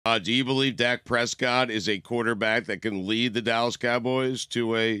Do you believe Dak Prescott is a quarterback that can lead the Dallas Cowboys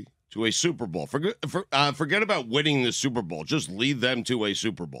to a Super Bowl? Forget about winning the Super Bowl. Just lead them to a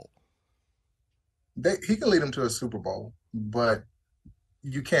Super Bowl. He can lead them to a Super Bowl, but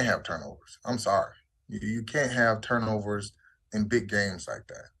you can't have turnovers. I'm sorry. You can't have turnovers in big games like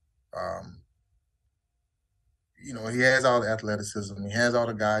that. He has all the athleticism. He has all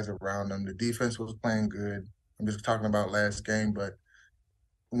the guys around him. The defense was playing good. I'm just talking about last game, but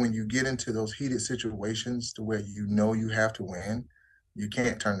when you get into those heated situations to where you have to win, you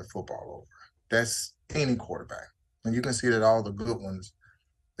can't turn the football over. That's any quarterback. And you can see that all the good ones,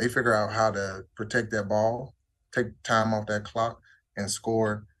 they figure out how to protect that ball, take time off that clock, and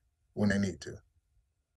score when they need to.